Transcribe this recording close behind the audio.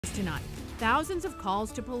Tonight, thousands of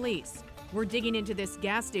calls to police. We're digging into this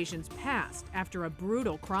gas station's past after a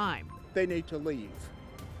brutal crime. They need to leave.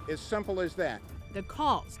 As simple as that. The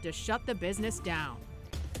calls to shut the business down.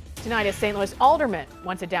 Tonight, a St. Louis alderman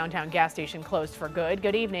wants a downtown gas station closed for good.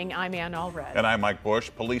 Good evening, I'm Ann Allred. And I'm Mike Bush.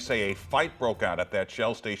 Police say a fight broke out at that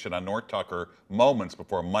Shell station on North Tucker moments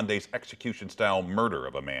before Monday's execution-style murder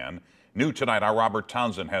of a man. New tonight, our Robert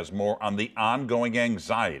Townsend has more on the ongoing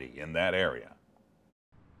anxiety in that area.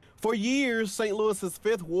 For years, St. Louis's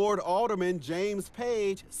 5th Ward Alderman James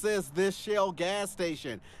Page says this Shell gas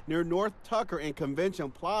station near North Tucker and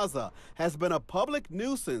Convention Plaza has been a public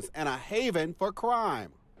nuisance and a haven for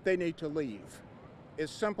crime. They need to leave. As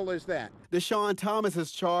simple as that. Deshawn Thomas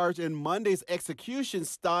is charged in Monday's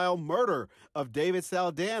execution-style murder of David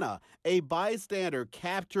Saldana. A bystander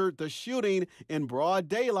captured the shooting in broad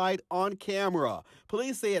daylight on camera.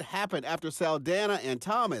 Police say it happened after Saldana and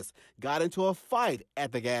Thomas got into a fight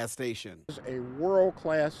at the gas station. It's a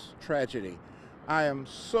world-class tragedy. I am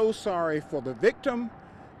so sorry for the victim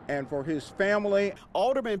and for his family.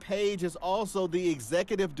 Alderman Page is also the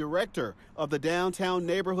executive director of the Downtown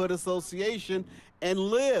Neighborhood Association and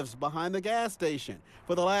lives behind the gas station.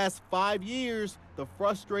 For the last 5 years, the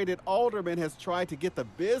frustrated alderman has tried to get the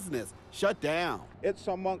business shut down. It's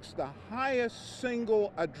amongst the highest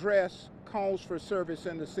single address calls for service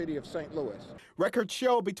in the city of St. Louis. Records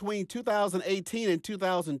show between 2018 and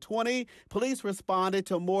 2020, police responded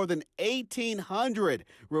to more than 1,800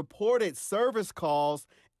 reported service calls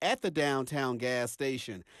at the downtown gas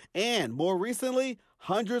station. And more recently,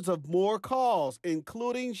 hundreds of more calls,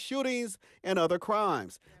 including shootings and other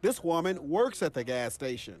crimes. This woman works at the gas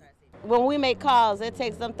station. When we make calls, it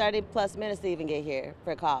takes them 30+ minutes to even get here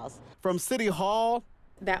for calls. From City Hall.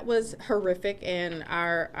 That was horrific, and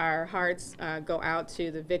our hearts go out to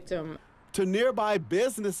the victim. To nearby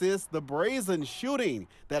businesses, the brazen shooting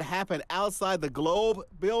that happened outside the Globe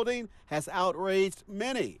building has outraged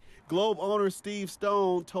many. Globe owner Steve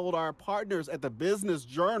Stone told our partners at the Business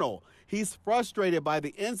Journal he's frustrated by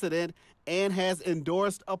the incident and has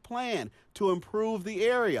endorsed a plan to improve the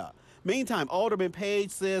area. Meantime, Alderman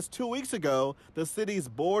Page says 2 weeks ago, the city's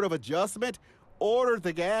Board of Adjustment ordered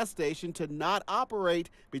the gas station to not operate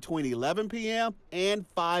between 11 p.m. and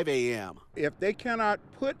 5 a.m. If they cannot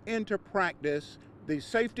put into practice the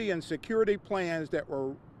safety and security plans that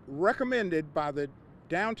were recommended by the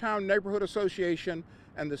Downtown Neighborhood Association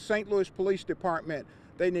and the St. Louis Police Department,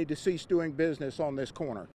 they need to cease doing business on this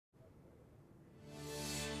corner.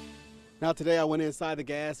 Now today I went inside the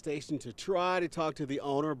gas station to try to talk to the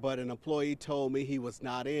owner, but an employee told me he was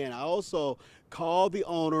not in. I also called the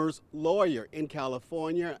owner's lawyer in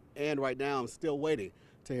California, and right now I'm still waiting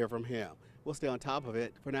to hear from him. We'll stay on top of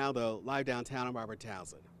it. For now though, live downtown, I'm Robert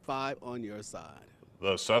Townsend. 5 on your side.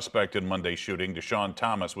 The suspect in Monday's shooting, Deshawn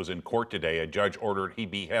Thomas, was in court today. A judge ordered he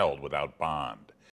be held without bond.